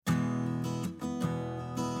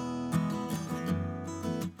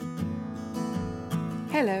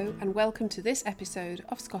Hello and welcome to this episode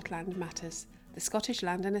of Scotland Matters, the Scottish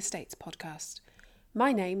Land and Estates podcast.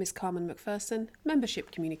 My name is Carmen McPherson,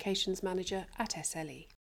 Membership Communications Manager at SLE.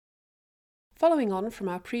 Following on from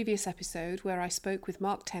our previous episode where I spoke with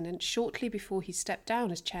Mark Tennant shortly before he stepped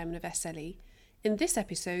down as Chairman of SLE, in this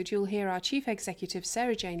episode you'll hear our Chief Executive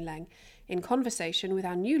Sarah Jane Laing in conversation with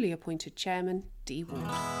our newly appointed Chairman, Dee Ward.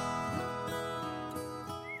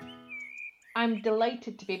 I'm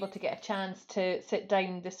delighted to be able to get a chance to sit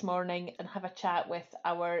down this morning and have a chat with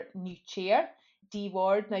our new chair, Dee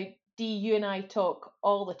Ward. Now, Dee, you and I talk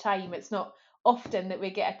all the time. It's not often that we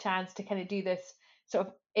get a chance to kind of do this sort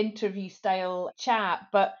of interview style chat,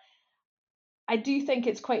 but I do think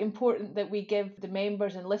it's quite important that we give the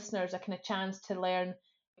members and listeners a kind of chance to learn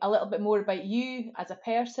a little bit more about you as a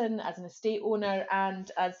person, as an estate owner,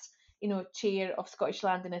 and as, chair of Scottish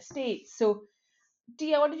Land and Estates. So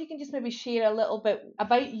Dee, I wonder if you can just maybe share a little bit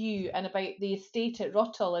about you and about the estate at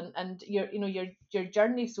Rottal and your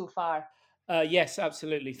journey so far. Yes,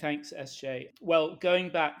 absolutely. Thanks, SJ. Well, going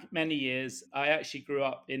back many years, I actually grew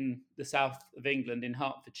up in the south of England in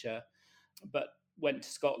Hertfordshire, but went to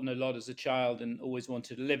Scotland a lot as a child and always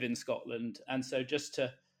wanted to live in Scotland. And so just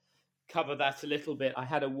to cover that a little bit, I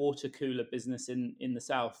had a water cooler business in the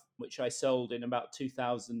south, which I sold in about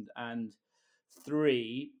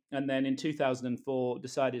 2003. And then in 2004,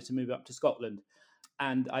 decided to move up to Scotland.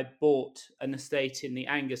 And I bought an estate in the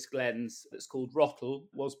Angus Glens that's called Rottal,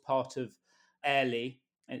 was part of Airlie.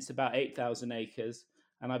 It's about 8,000 acres.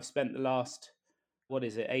 And I've spent the last,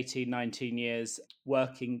 18, 19 years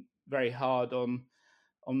working very hard on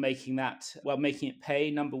making making it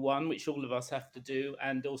pay, number one, which all of us have to do,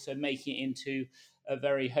 and also making it into a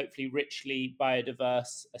very, hopefully, richly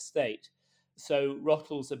biodiverse estate. So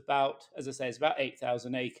Rottal's about, as I say, it's about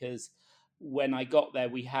 8,000 acres. When I got there,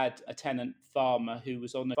 we had a tenant farmer who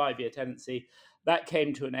was on a 5-year tenancy. That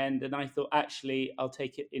came to an end, and I thought, actually, I'll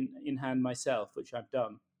take it in hand myself, which I've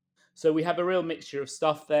done. So we have a real mixture of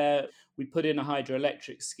stuff there. We put in a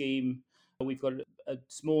hydroelectric scheme. We've got a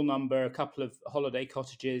small number, a couple of holiday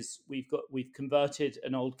cottages. We've converted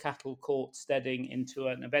an old cattle court steading into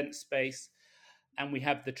an event space, and we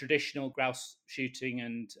have the traditional grouse shooting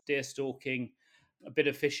and deer stalking, a bit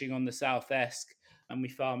of fishing on the South Esk, and we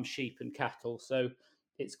farm sheep and cattle. So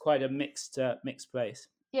it's quite a mixed place.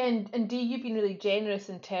 Yeah, and Dee, you've been really generous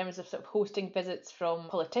in terms of sort of hosting visits from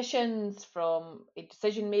politicians, from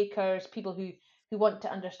decision makers, people who want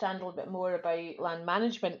to understand a little bit more about land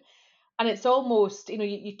management. And it's almost,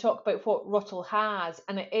 you talk about what Rottal has,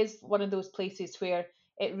 and it is one of those places where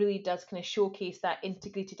it really does kind of showcase that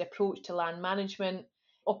integrated approach to land management,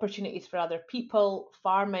 opportunities for other people,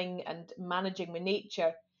 farming and managing with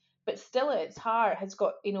nature. But still at its heart has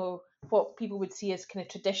got, what people would see as kind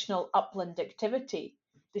of traditional upland activity.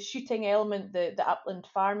 The shooting element, the upland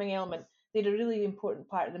farming element, they're a really important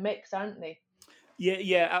part of the mix, aren't they?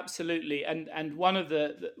 Yeah, absolutely. And one of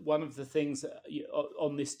the things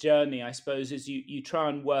on this journey, I suppose, is you try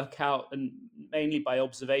and work out, and mainly by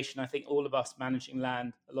observation. I think all of us managing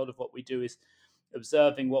land, a lot of what we do is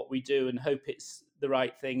observing what we do and hope it's the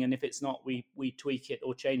right thing. And if it's not, we tweak it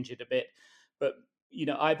or change it a bit. But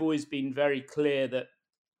I've always been very clear that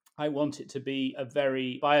I want it to be a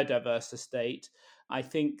very biodiverse estate. I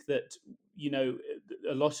think that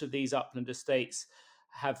a lot of these upland estates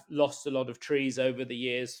have lost a lot of trees over the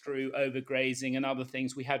years through overgrazing and other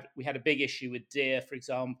things. We had a big issue with deer, for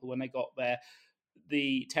example, when I got there.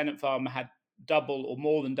 The tenant farmer had double or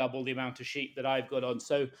more than double the amount of sheep that I've got on.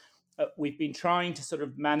 So we've been trying to sort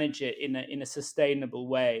of manage it in a sustainable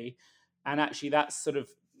way. And actually, that's sort of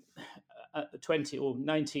 20 or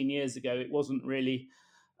 19 years ago, it wasn't really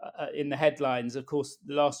in the headlines. Of course,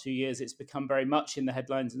 the last few years, it's become very much in the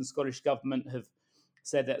headlines, and the Scottish Government have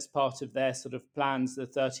said that's part of their sort of plans, the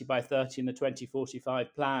 30 by 30 and the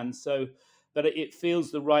 2045 plans. So, but it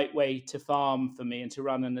feels the right way to farm for me and to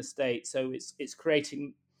run an estate. So it's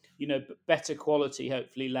creating, better quality,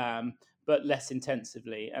 hopefully, lamb, but less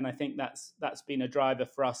intensively. And I think that's been a driver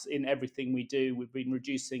for us in everything we do. We've been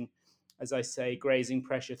reducing, as I say, grazing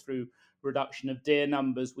pressure through reduction of deer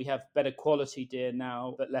numbers. We have better quality deer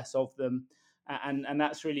now, but less of them. And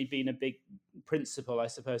that's really been a big principle, I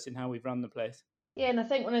suppose, in how we've run the place. Yeah, and I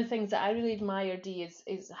think one of the things that I really admire, Dee,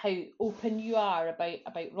 is how open you are about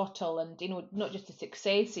Rottal and, not just the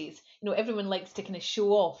successes. Everyone likes to kind of show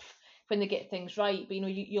off when they get things right, but,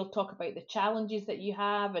 you'll talk about the challenges that you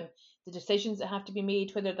have and the decisions that have to be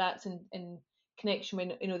made, whether that's in connection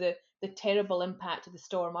with, the terrible impact of the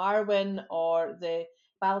Storm Arwen, or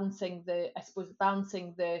balancing the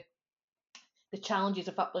challenges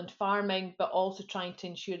of upland farming, but also trying to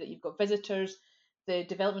ensure that you've got visitors, the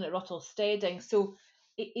development at Rottal Steading. So,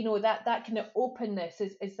 that kind of openness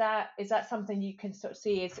is that something you can sort of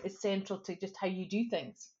say is central to just how you do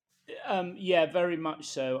things? Yeah, very much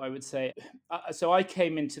so, I would say. So I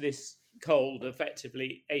came into this cold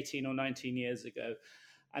effectively 18 or 19 years ago,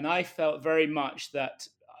 and I felt very much that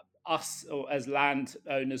us, or as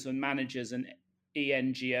landowners and managers and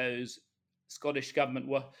ENGOs, Scottish government,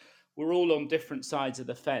 were all on different sides of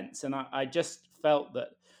the fence, and I just felt that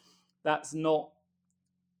that's not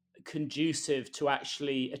conducive to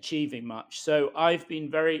actually achieving much. So I've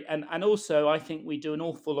been very, and also I think we do an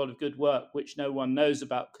awful lot of good work which no one knows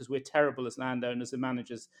about because we're terrible as landowners and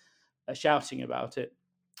managers shouting about it.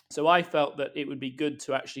 So I felt that it would be good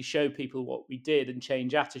to actually show people what we did and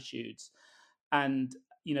change attitudes. And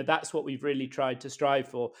that's what we've really tried to strive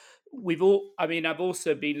for. I've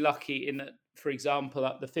also been lucky in that, for example,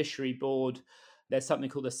 at the fishery board there's something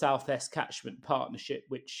called the South-Est Catchment Partnership,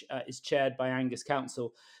 which is chaired by Angus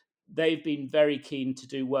Council. They've been very keen to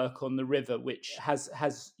do work on the river, which has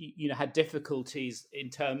had difficulties in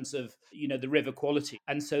terms of the river quality,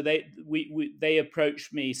 and so they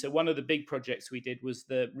approached me. So one of the big projects we did was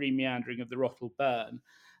the remeandering of the Rottle Burn,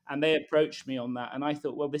 and they approached me on that, and I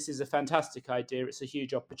thought, well, this is a fantastic idea. It's a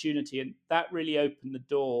huge opportunity, and that really opened the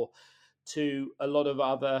door to a lot of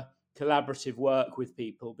other collaborative work with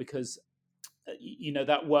people because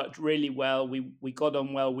that worked really well. We got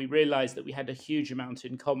on well. We realized that we had a huge amount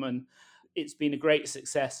in common. It's been a great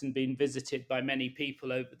success and been visited by many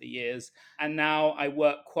people over the years. And now I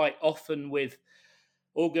work quite often with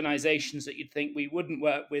organizations that you'd think we wouldn't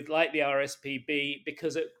work with, like the RSPB,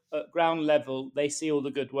 because at ground level, they see all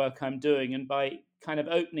the good work I'm doing. And by kind of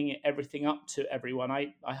opening everything up to everyone,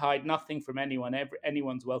 I hide nothing from anyone.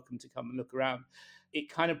 Anyone's welcome to come and look around. It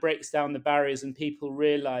kind of breaks down the barriers and people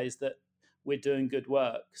realize that we're doing good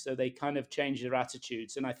work. So they kind of change their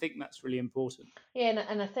attitudes. And I think that's really important. Yeah,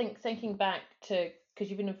 and I think thinking back to, because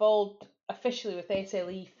you've been involved officially with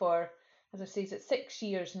SLE for, as I say, is it 6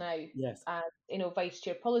 years now, Yes. as vice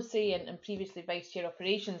chair policy and previously vice chair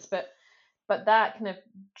operations, but that kind of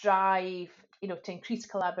drive, to increase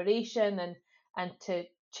collaboration and to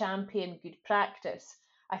champion good practice,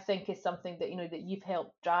 I think is something that that you've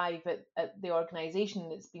helped drive at the organisation.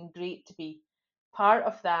 It's been great to be part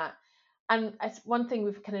of that. And it's one thing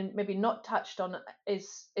we've kind of maybe not touched on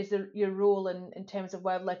is your role in terms of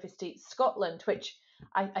Wildlife Estates Scotland, which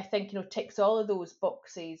I think ticks all of those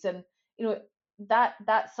boxes, and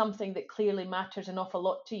that's something that clearly matters an awful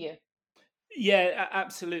lot to you. Yeah,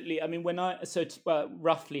 absolutely. I mean,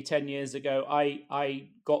 roughly 10 years ago, I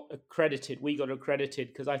got accredited. We got accredited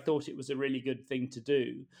because I thought it was a really good thing to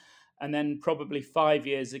do. And then probably 5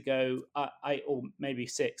 years ago, or maybe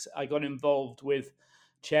six, I got involved with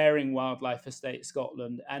chairing Wildlife Estate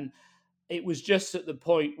Scotland. And it was just at the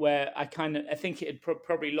point where I think it had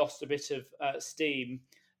probably lost a bit of steam.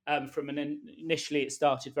 Initially, it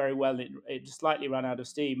started very well. It slightly ran out of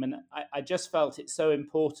steam. And I just felt it's so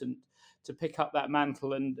important to pick up that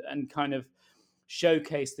mantle and kind of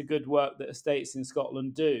showcase the good work that estates in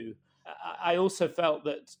Scotland do. I also felt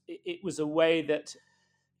that it was a way that,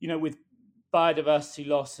 with biodiversity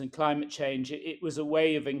loss and climate change, it was a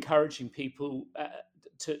way of encouraging people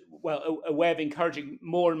a way of encouraging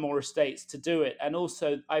more and more estates to do it. And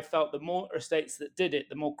also, I felt the more estates that did it,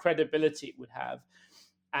 the more credibility it would have.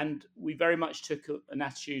 And we very much took an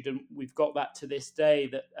attitude, and we've got that to this day,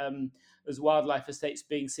 that as wildlife estates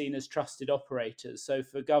being seen as trusted operators. So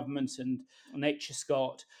for government and Nature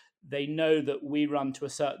Scot, they know that we run to a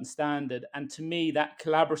certain standard. And to me, that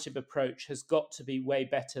collaborative approach has got to be way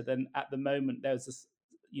better than at the moment. There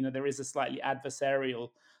is a slightly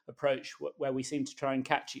adversarial approach where we seem to try and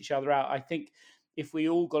catch each other out. I think if we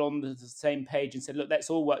all got on the same page and said, look, let's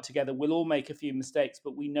all work together, we'll all make a few mistakes,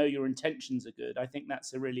 but we know your intentions are good. I think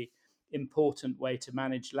that's a really important way to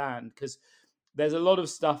manage land, because there's a lot of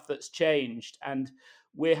stuff that's changed, and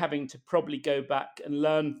we're having to probably go back and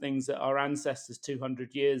learn things that our ancestors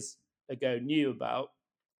 200 years ago knew about,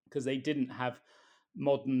 because they didn't have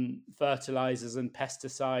modern fertilizers and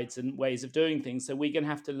pesticides and ways of doing things. So we're going to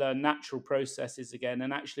have to learn natural processes again.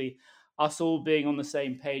 And actually, us all being on the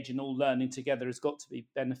same page and all learning together has got to be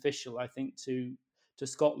beneficial, I think, to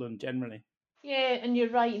Scotland generally. Yeah, and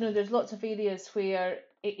you're right. There's lots of areas where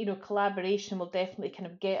collaboration will definitely kind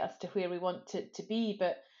of get us to where we want to be.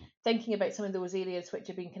 But thinking about some of those areas which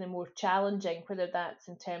have been kind of more challenging, whether that's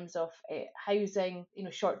in terms of housing,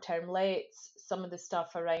 short-term lets, some of the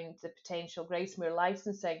stuff around the potential grouse moor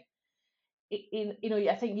licensing.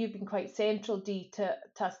 I think you've been quite central, Dee, to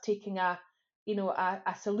us taking a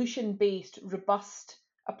solution-based, robust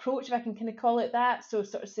approach, if I can kind of call it that. So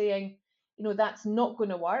sort of saying, that's not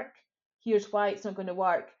going to work. Here's why it's not going to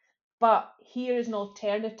work. but here is an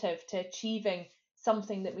alternative to achieving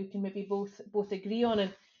something that we can maybe both agree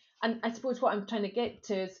on. And I suppose what I'm trying to get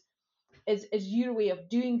to is your way of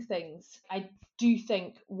doing things. I do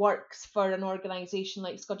think works for an organisation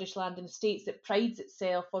like Scottish Land and Estates that prides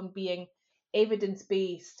itself on being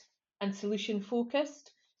evidence-based and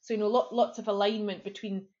solution-focused. So, lots of alignment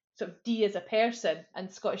between sort of Dee as a person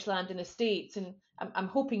and Scottish Land and Estates, and I'm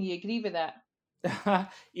hoping you agree with that.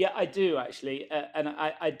 Yeah, I do actually, and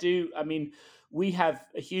I do. I mean, we have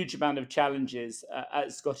a huge amount of challenges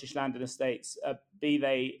at Scottish Land and Estates, be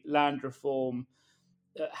they land reform,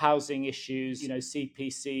 housing issues,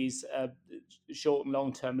 CPCs, short and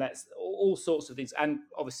long term lets, all sorts of things, and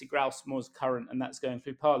obviously grouse moor's current, and that's going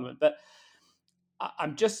through Parliament. But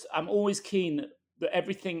I'm always keen that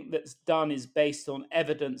everything that's done is based on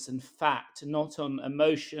evidence and fact, not on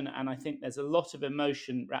emotion. And I think there's a lot of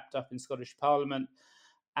emotion wrapped up in Scottish Parliament,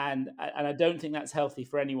 and I don't think that's healthy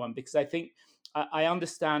for anyone, because I think I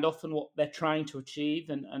understand often what they're trying to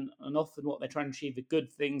achieve, and often what they're trying to achieve are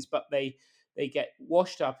good things, but they get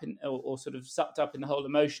washed up in, or sort of sucked up in the whole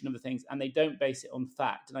emotion of the things, and they don't base it on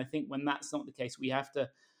fact. And I think when that's not the case, we have to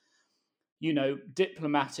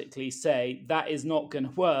diplomatically say that is not going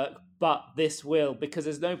to work, but this will, because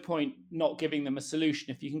there's no point not giving them a solution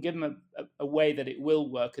if you can give them a way that it will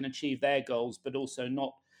work and achieve their goals, but also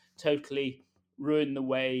not totally ruin the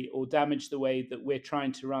way or damage the way that we're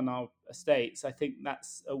trying to run our estates. I think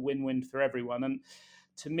that's a win-win for everyone. And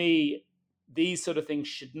to me, these sort of things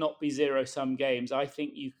should not be zero-sum games. I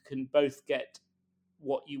think you can both get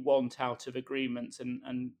what you want out of agreements,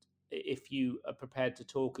 and if you are prepared to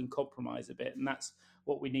talk and compromise a bit, and that's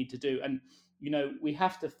what we need to do. And we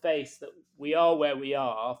have to face that we are where we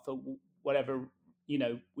are for whatever,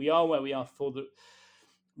 we are where we are for the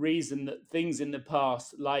reason that things in the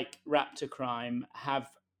past, like raptor crime, have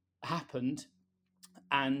happened,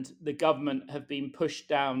 and the government have been pushed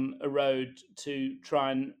down a road to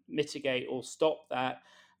try and mitigate or stop that.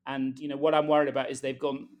 And what I'm worried about is they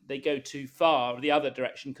go too far the other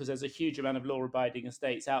direction, because there's a huge amount of law-abiding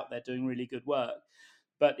estates out there doing really good work,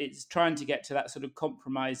 but it's trying to get to that sort of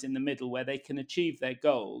compromise in the middle where they can achieve their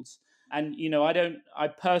goals. And I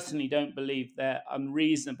personally don't believe they're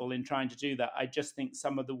unreasonable in trying to do that. I just think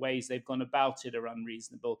some of the ways they've gone about it are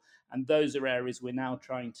unreasonable, and those are areas we're now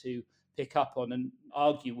trying to pick up on and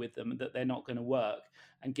argue with them that they're not going to work,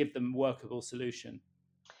 and give them a workable solution.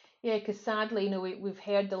 Yeah, because sadly, we've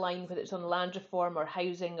heard the line, whether it's on land reform or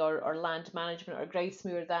housing or land management or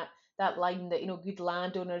Grismoor, that line that good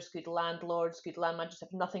landowners, good landlords, good land managers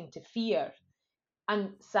have nothing to fear.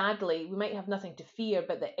 And sadly, we might have nothing to fear,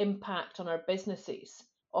 but the impact on our businesses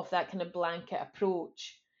of that kind of blanket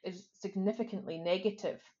approach is significantly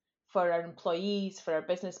negative for our employees, for our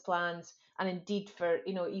business plans, and indeed for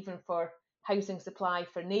even for housing supply,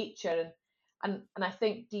 for nature. And I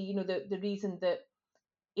think the reason that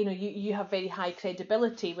you have very high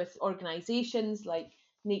credibility with organisations like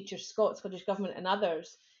Nature Scott, Scottish Government and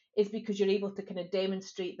others, is because you're able to kind of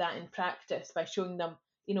demonstrate that in practice by showing them,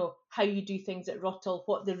 how you do things at Rottal,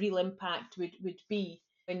 what the real impact would be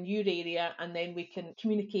in your area, and then we can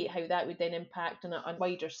communicate how that would then impact on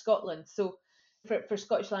wider Scotland. So for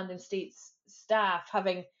Scottish Land and Estates staff,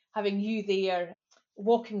 having you there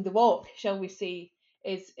walking the walk, shall we say,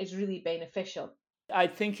 is really beneficial. I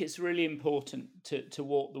think it's really important to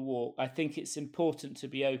walk the walk. I think it's important to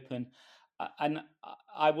be open. And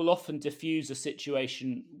I will often diffuse a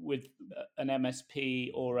situation with an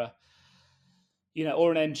MSP or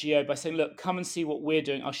or an NGO by saying, look, come and see what we're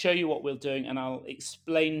doing. I'll show you what we're doing, and I'll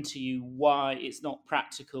explain to you why it's not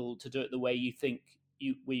practical to do it the way you think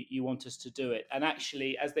you want us to do it. And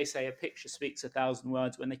actually, as they say, a picture speaks 1,000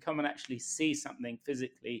 words. When they come and actually see something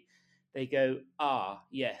physically, they go,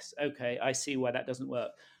 yes, okay, I see why that doesn't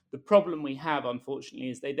work. The problem we have, unfortunately,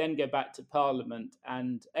 is they then go back to Parliament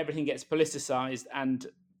and everything gets politicised, and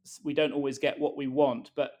we don't always get what we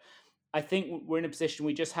want. But I think we're in a position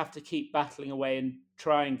we just have to keep battling away and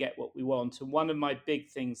try and get what we want. And one of my big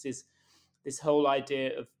things is this whole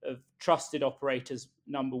idea of trusted operators.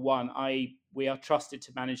 Number one, i.e., we are trusted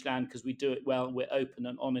to manage land because we do it well, we're open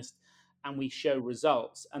and honest, and we show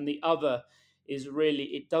results. And the other is really,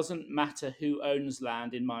 it doesn't matter who owns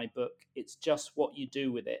land in my book, it's just what you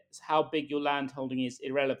do with it. It's how big your land holding is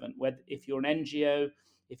irrelevant. Whether if you're an NGO,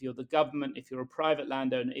 if you're the government, if you're a private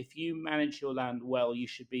landowner, if you manage your land well, you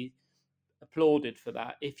should be applauded for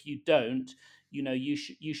that. If you don't, you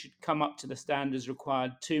should come up to the standards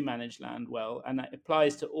required to manage land well, and that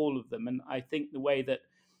applies to all of them. And I think the way that,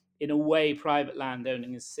 in a way, private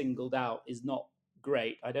landowning is singled out is not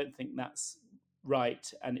great. I don't think that's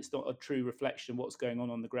right, and it's not a true reflection of what's going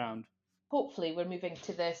on the ground. Hopefully we're moving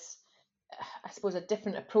to this I suppose, a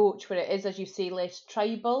different approach where it is, as you say, less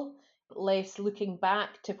tribal, less looking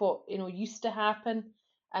back to what used to happen,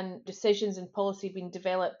 and decisions and policy being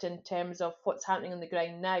developed in terms of what's happening on the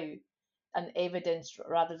ground now, and evidence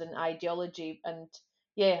rather than ideology. And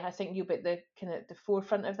yeah, I think you'll be at the kind of the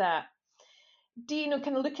forefront of that. Do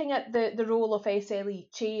kind of looking at the role of SLE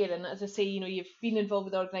chair, and as I say, you've been involved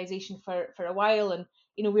with the organisation for a while, and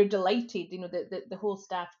we're delighted, the whole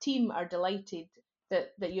staff team are delighted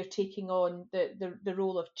that you're taking on the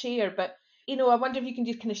role of chair. But I wonder if you can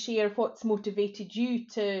just kind of share what's motivated you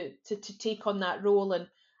to take on that role,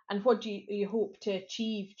 and what do you hope to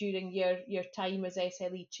achieve during your time as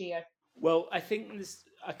SLE chair? Well, I think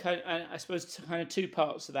I suppose kind of two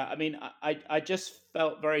parts to that. I mean, I just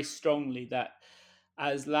felt very strongly that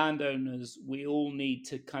as landowners, we all need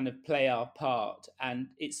to kind of play our part, and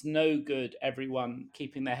it's no good everyone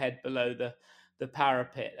keeping their head below the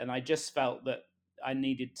parapet. And I just felt that I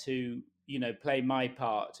needed to, play my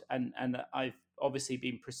part, and I've obviously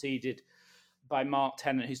been preceded by Mark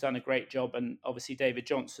Tennant, who's done a great job, and obviously David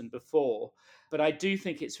Johnson before. But I do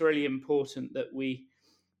think it's really important that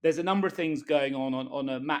there's a number of things going on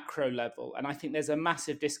a macro level, and I think there's a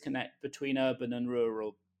massive disconnect between urban and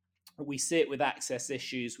rural. We see it with access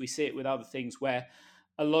issues, we see it with other things where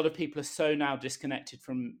a lot of people are so now disconnected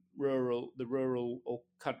from the rural or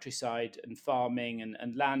countryside and farming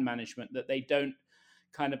and land management that they don't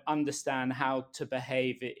kind of understand how to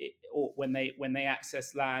behave or when they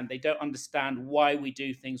access land. They don't understand why we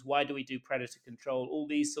do things, why do we do predator control, all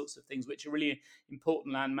these sorts of things, which are really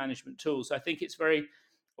important land management tools. So I think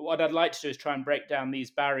what I'd like to do is try and break down these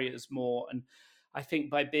barriers more. And I think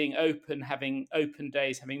by being open, having open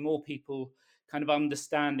days, having more people kind of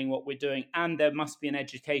understanding what we're doing, and there must be an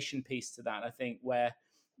education piece to that, I think, where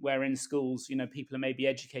in schools, people are maybe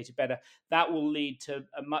educated better, that will lead to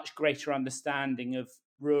a much greater understanding of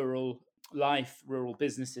rural life, rural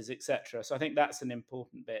businesses, etc. So I think that's an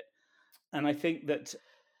important bit. And I think that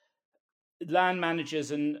land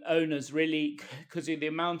managers and owners really, because of the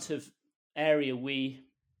amount of area we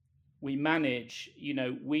manage,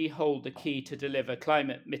 we hold the key to deliver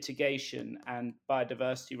climate mitigation and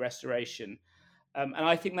biodiversity restoration. And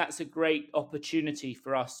I think that's a great opportunity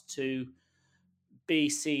for us to be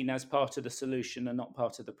seen as part of the solution and not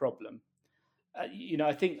part of the problem.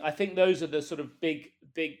 I think those are the sort of big.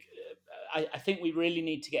 I think we really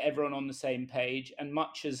need to get everyone on the same page. And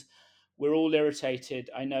much as we're all irritated,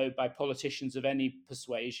 I know, by politicians of any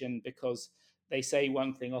persuasion because they say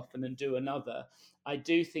one thing often and do another, I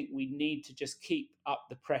do think we need to just keep up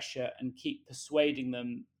the pressure and keep persuading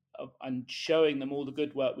them and showing them all the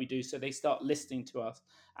good work we do, so they start listening to us.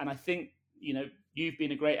 And I think you've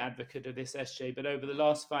been a great advocate of this, SJ, but over the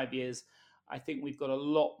last 5 years, I think we've got a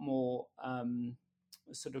lot more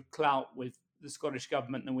sort of clout with the Scottish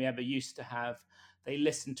government than we ever used to have. They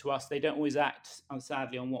listen to us. They don't always act,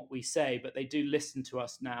 sadly, on what we say, but they do listen to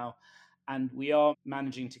us now. And we are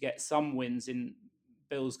managing to get some wins in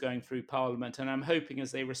bills going through Parliament. And I'm hoping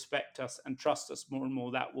as they respect us and trust us more and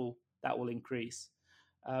more, that will increase.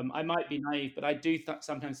 I might be naive, but I do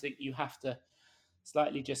sometimes think you have to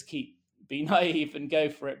slightly just be naive and go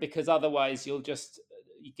for it, because otherwise you'll just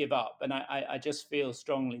give up. And I just feel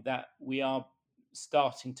strongly that we are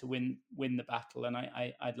starting to win the battle, and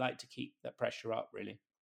I'd like to keep that pressure up, really.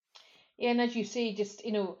 Yeah, and as you say, just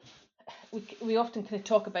we often kind of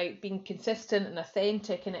talk about being consistent and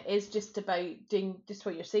authentic, and it is just about doing just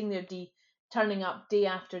what you're saying there, Dee, turning up day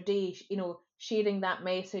after day, sharing that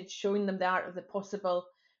message, showing them the art of the possible,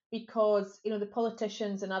 because the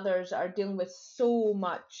politicians and others are dealing with so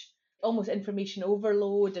much almost information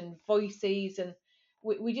overload and voices, and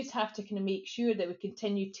we just have to kind of make sure that we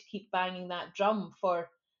continue to keep banging that drum for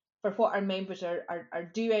what our members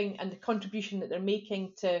are doing and the contribution that they're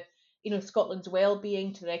making to Scotland's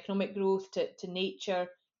well-being, to their economic growth, to nature,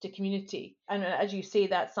 to community. And as you say,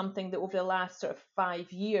 that's something that over the last sort of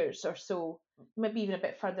 5 years or so, maybe even a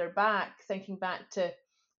bit further back, thinking back to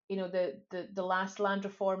the last Land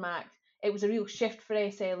Reform Act, it was a real shift for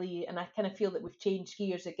SLE, and I kind of feel that we've changed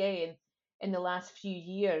gears again in the last few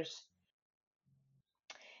years.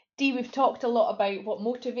 Dee, we've talked a lot about what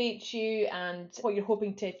motivates you and what you're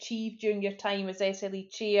hoping to achieve during your time as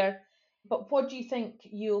SLE chair. But what do you think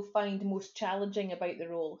you'll find most challenging about the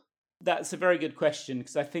role? That's a very good question,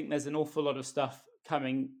 because I think there's an awful lot of stuff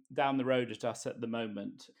coming down the road at us at the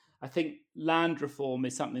moment. I think land reform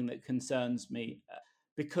is something that concerns me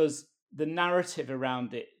because the narrative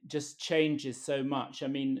around it just changes so much. I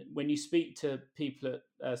mean, when you speak to people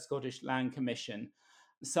at Scottish Land Commission,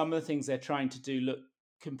 some of the things they're trying to do look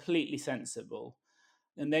completely sensible.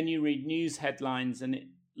 And then you read news headlines and it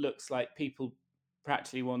looks like people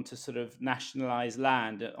practically want to sort of nationalise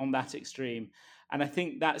land on that extreme. And I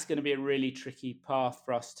think that's going to be a really tricky path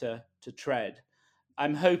for us to tread.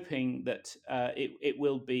 I'm hoping that it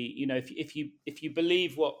will be, if you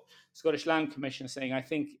believe what Scottish Land Commission are saying, I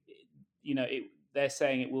think, they're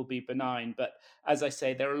saying it will be benign. But as I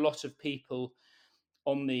say, there are a lot of people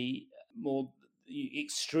on the more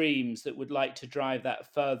extremes that would like to drive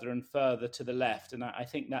that further and further to the left, and I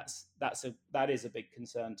think that is a big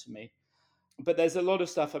concern to me. But there's a lot of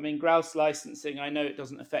stuff. I mean, grouse licensing, I know it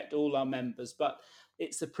doesn't affect all our members, but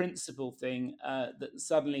it's a principle thing, that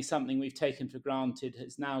suddenly something we've taken for granted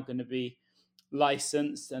is now going to be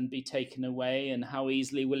licensed and be taken away, and how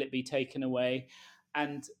easily will it be taken away?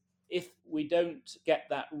 And if we don't get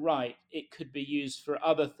that right, it could be used for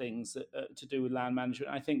other things to do with land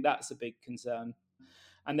management. I think that's a big concern.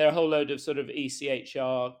 And there are a whole load of sort of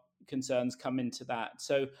ECHR concerns come into that.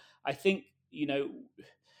 So I think,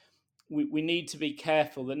 we need to be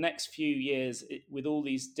careful the next few years with all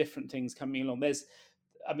these different things coming along.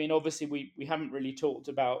 Obviously we haven't really talked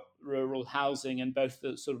about rural housing and both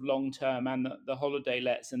the sort of long term and the holiday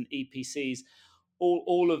lets and EPCs.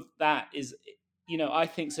 All of that is, I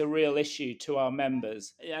think it's a real issue to our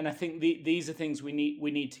members, and I think these are things we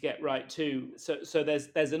need to get right too. So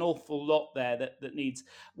there's an awful lot there that needs.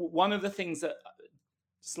 One of the things that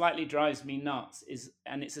slightly drives me nuts is,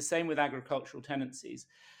 and it's the same with agricultural tenancies,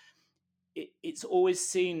 it's always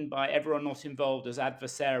seen by everyone not involved as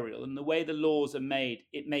adversarial, and the way the laws are made,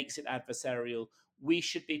 it makes it adversarial. We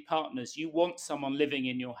should be partners. You want someone living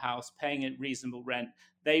in your house paying a reasonable rent.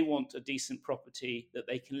 They want a decent property that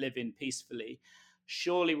they can live in peacefully.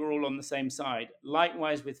 Surely we're all on the same side.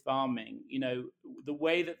 Likewise with farming, the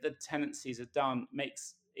way that the tenancies are done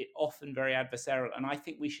makes it often very adversarial, and I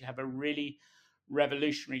think we should have a really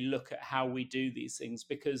revolutionary look at how we do these things,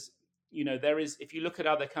 because there is, if you look at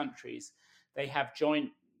other countries, they have joint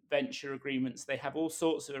venture agreements, they have all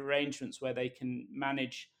sorts of arrangements where they can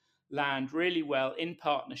manage land really well in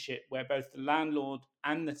partnership, where both the landlord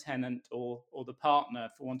and the tenant, or the partner,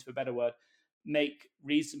 for want of a better word, make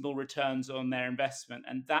reasonable returns on their investment.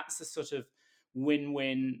 And that's the sort of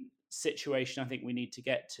win-win situation I think we need to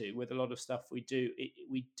get to with a lot of stuff we do.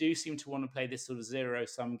 We do seem to want to play this sort of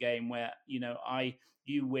zero-sum game where,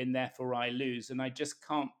 you win, therefore I lose. And I just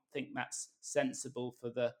can't think that's sensible for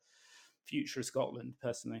the future of Scotland,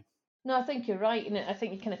 personally. No, I think you're right, and I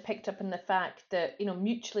think you kind of picked up on the fact that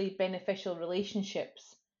mutually beneficial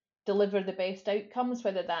relationships deliver the best outcomes,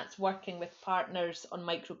 whether that's working with partners on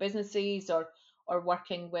micro businesses, or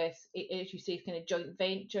working with, as you say, kind of joint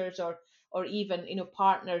ventures, or even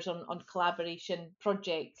partners on collaboration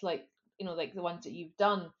projects like like the ones that you've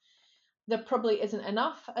done. There probably isn't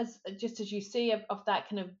enough, as just as you say, of that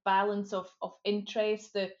kind of balance of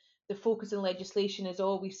interest. The focus in legislation is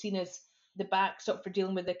always seen as the backstop for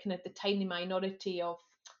dealing with the kind of the tiny minority of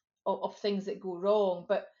things that go wrong.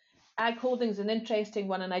 But ag holding is an interesting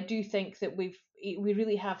one, and I do think that we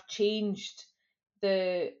really have changed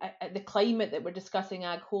the climate that we're discussing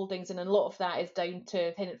ag holdings, and a lot of that is down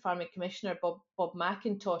to Tenant Farming Commissioner Bob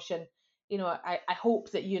McIntosh. And I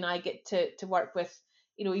hope that you and I get to work with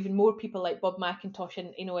even more people like Bob McIntosh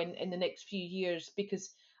in the next few years,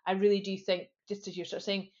 because I really do think, just as you're sort of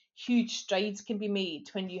saying, huge strides can be made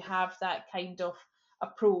when you have that kind of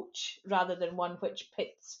approach, rather than one which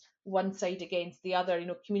pits one side against the other,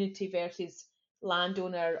 community versus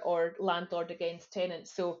landowner, or landlord against tenant.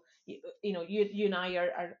 So you and I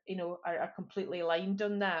are completely aligned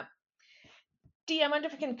on that. Dee, I wonder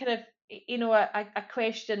if we can kind of a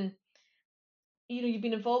question. You've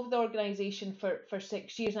been involved with the organisation for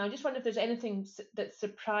 6 years now. I just wonder if there's anything that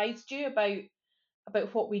surprised you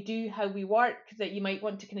about what we do, how we work, that you might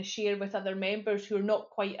want to kind of share with other members who are not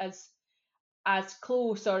quite as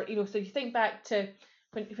close, or so you think back to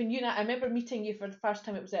when you and I remember meeting you for the first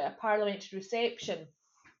time. It was at a parliamentary reception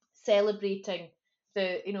celebrating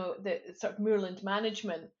the sort of moorland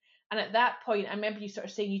management. And at that point, I remember you sort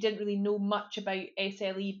of saying you didn't really know much about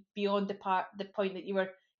SLE beyond the point that you were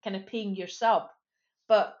kind of paying your sub.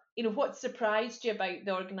 But what surprised you about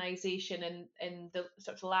the organisation in the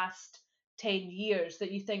sort of last 10 years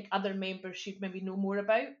that you think other members should maybe know more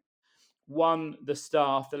about? One, the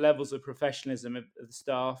staff, the levels of professionalism of the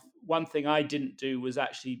staff. One thing I didn't do was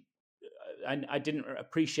actually, I didn't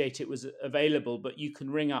appreciate it was available, but you can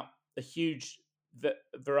ring up a huge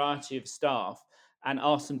variety of staff and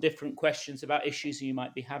ask them different questions about issues you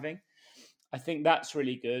might be having. I think that's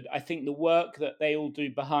really good. I think the work that they all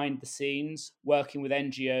do behind the scenes, working with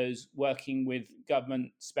NGOs, working with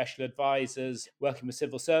government special advisors, working with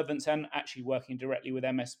civil servants, and actually working directly with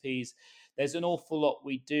MSPs, there's an awful lot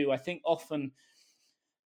we do. I think often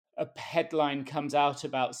a headline comes out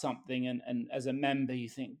about something, and as a member you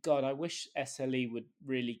think, God, I wish SLE would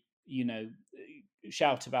really,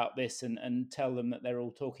 shout about this and tell them that they're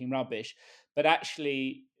all talking rubbish. But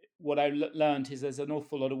actually, what I learned is there's an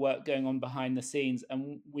awful lot of work going on behind the scenes,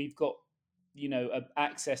 and we've got,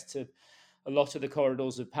 access to a lot of the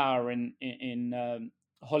corridors of power in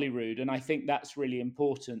Holyrood, and I think that's really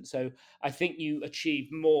important. So I think you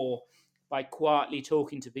achieve more by quietly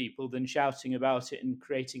talking to people than shouting about it and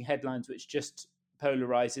creating headlines, which just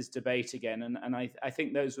polarizes debate again. And I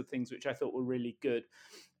think those were things which I thought were really good.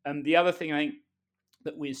 The other thing I think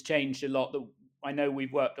that was changed a lot, that I know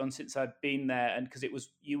we've worked on since I've been there, and because it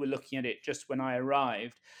was, you were looking at it just when I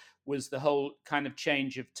arrived, was the whole kind of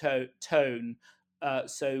change of tone.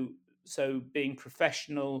 So being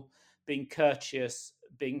professional, being courteous,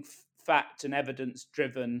 being fact and evidence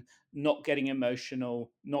driven, not getting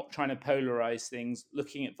emotional, not trying to polarize things,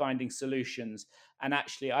 looking at finding solutions. And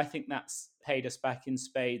actually, I think that's paid us back in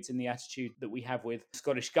spades in the attitude that we have with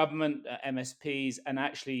Scottish Government, MSPs, and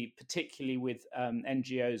actually particularly with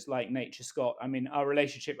NGOs like Nature Scott. I mean, our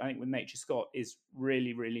relationship, I think, with Nature Scott is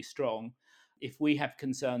really, really strong. If we have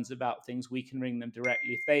concerns about things, we can ring them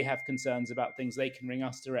directly. If they have concerns about things, they can ring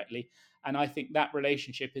us directly. And I think that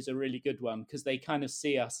relationship is a really good one, because they kind of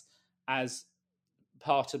see us as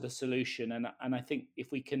part of the solution. And I think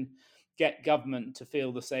if we can get government to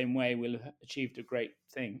feel the same way, we'll have achieved a great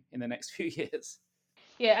thing in the next few years.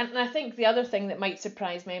 Yeah, and I think the other thing that might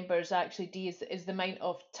surprise members actually, Dee, is the amount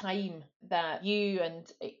of time that you and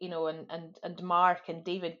and Mark and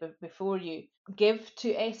David before you give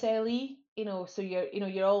to SLE. So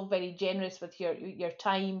you're all very generous with your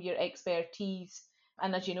time, your expertise,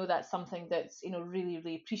 and as you know, that's something that's really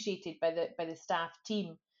really appreciated by the staff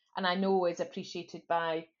team, and I know is appreciated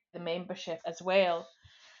by the membership as well.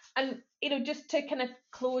 And just to kind of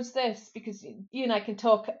close this, because you and I can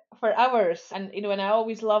talk for hours, and I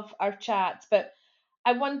always love our chats, but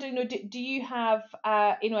I wonder, do you have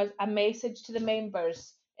a message to the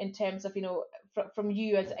members in terms of from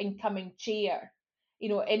you as incoming chair,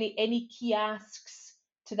 any key asks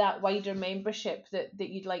to that wider membership that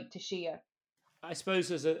you'd like to share? I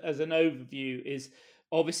suppose as an overview is,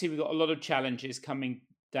 obviously we've got a lot of challenges coming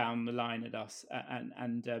down the line at us,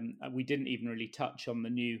 and we didn't even really touch on the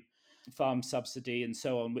new farm subsidy and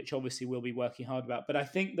so on, which obviously we'll be working hard about. But I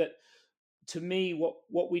think that, to me,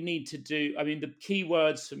 what we need to do, I mean, the key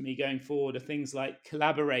words for me going forward are things like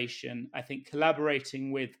collaboration. I think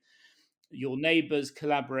collaborating with your neighbours,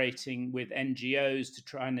 collaborating with NGOs to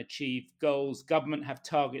try and achieve goals. Government have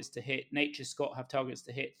targets to hit. Nature Scott have targets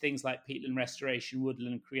to hit. Things like peatland restoration,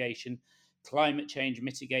 woodland creation, climate change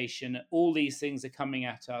mitigation. All these things are coming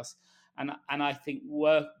at us, and I think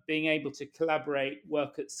being able to collaborate,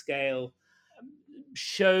 work at scale,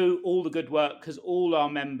 show all the good work, because all our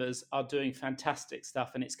members are doing fantastic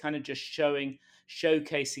stuff, and it's kind of just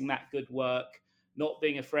showcasing that good work, not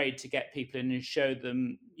being afraid to get people in and show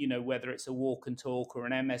them, whether it's a walk and talk or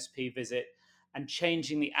an MSP visit, and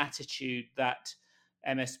changing the attitude that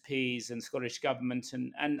MSPs and Scottish Government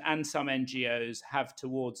and some NGOs have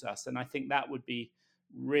towards us. And I think that would be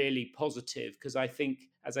really positive, because I think,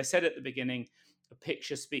 as I said at the beginning, a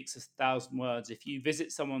picture speaks 1,000 words. If you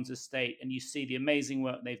visit someone's estate and you see the amazing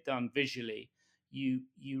work they've done visually, you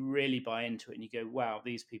really buy into it, and you go, wow,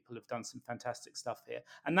 these people have done some fantastic stuff here.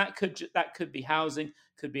 And that could be housing,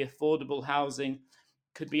 could be affordable housing,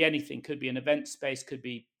 could be anything, could be an event space, could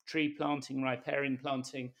be tree planting, riparian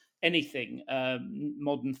planting, anything,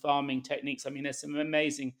 modern farming techniques. I mean, there's some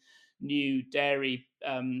amazing new dairy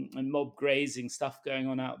and mob grazing stuff going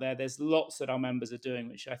on out there. There's lots that our members are doing,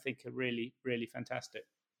 which I think are really, really fantastic.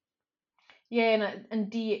 Yeah, and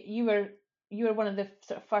Dee, you were one of the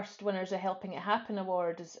sort of first winners of Helping It Happen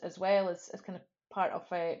award, as well as kind of part of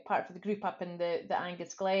the group up in the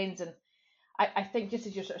Angus Glens. And I think, just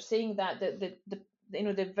as you're sort of saying that,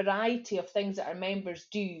 the variety of things that our members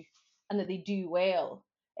do and that they do well,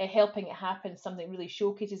 Helping It Happen, something really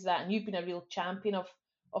showcases that, and you've been a real champion of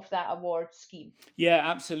that award scheme. Yeah,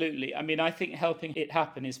 absolutely. I mean, I think Helping It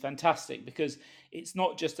Happen is fantastic, because it's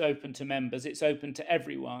not just open to members, it's open to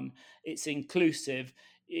everyone. It's inclusive.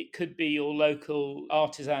 It could be your local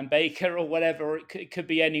artisan baker or whatever, or it could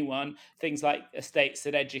be anyone. Things like estates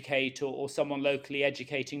that educate, or someone locally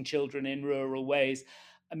educating children in rural ways.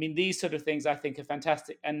 I mean, these sort of things I think are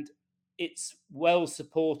fantastic. And it's well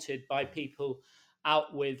supported by people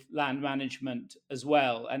out with land management as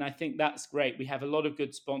well. And I think that's great. We have a lot of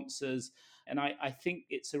good sponsors, and I think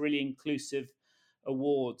it's a really inclusive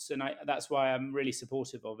awards, and that's why I'm really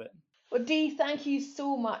supportive of it. Well, Dee, thank you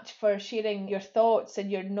so much for sharing your thoughts in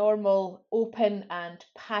your normal, open, and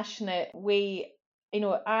passionate way.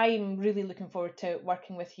 I'm really looking forward to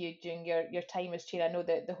working with you during your time as chair. I know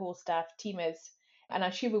that the whole staff team is, and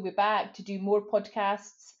I'm sure we'll be back to do more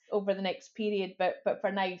podcasts over the next period. But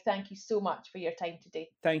for now, thank you so much for your time today.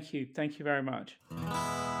 Thank you very much.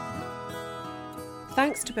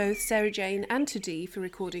 Thanks to both Sarah Jane and to Dee for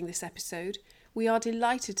recording this episode. We are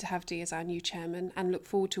delighted to have Dee as our new chairman and look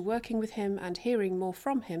forward to working with him and hearing more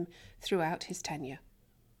from him throughout his tenure.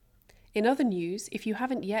 In other news, if you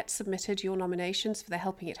haven't yet submitted your nominations for the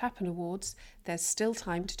Helping It Happen Awards, there's still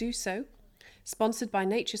time to do so. Sponsored by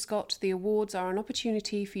Nature Scott, the awards are an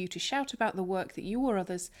opportunity for you to shout about the work that you or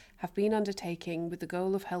others have been undertaking with the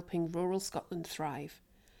goal of helping rural Scotland thrive.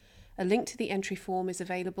 A link to the entry form is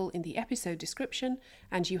available in the episode description,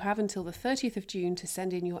 and you have until the 30th of June to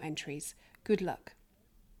send in your entries. Good luck.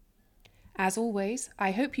 As always,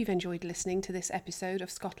 I hope you've enjoyed listening to this episode of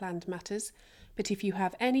Scotland Matters, but if you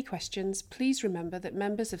have any questions, please remember that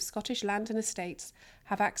members of Scottish Land and Estates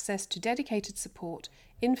have access to dedicated support,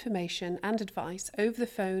 information and advice over the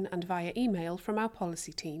phone and via email from our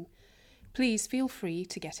policy team. Please feel free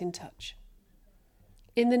to get in touch.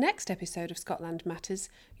 In the next episode of Scotland Matters,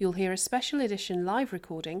 you'll hear a special edition live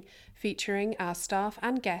recording featuring our staff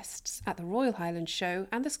and guests at the Royal Highlands Show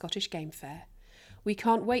and the Scottish Game Fair. We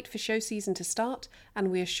can't wait for show season to start,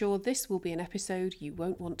 and we are sure this will be an episode you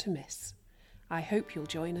won't want to miss. I hope you'll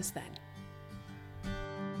join us then.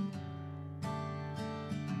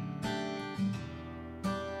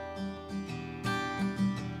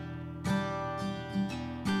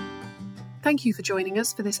 Thank you for joining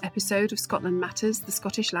us for this episode of Scotland Matters, the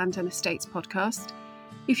Scottish Land and Estates podcast.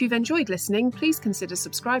 If you've enjoyed listening, please consider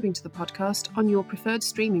subscribing to the podcast on your preferred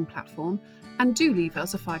streaming platform and do leave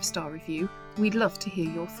us a 5-star review. We'd love to hear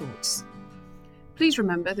your thoughts. Please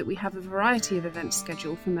remember that we have a variety of events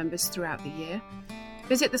scheduled for members throughout the year.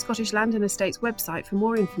 Visit the Scottish Land and Estates website for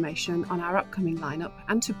more information on our upcoming lineup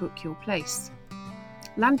and to book your place.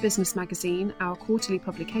 Land Business Magazine, our quarterly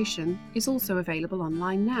publication, is also available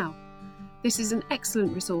online now. This is an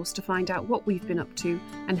excellent resource to find out what we've been up to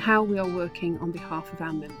and how we are working on behalf of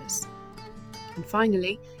our members. And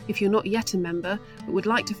finally, if you're not yet a member but would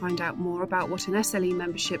like to find out more about what an SLE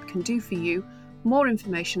membership can do for you, more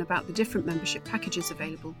information about the different membership packages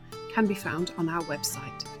available can be found on our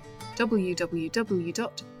website,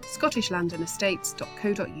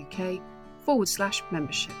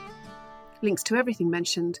 www.scottishlandandestates.co.uk/membership. Links to everything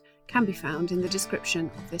mentioned can be found in the description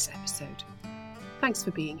of this episode. Thanks for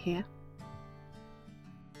being here.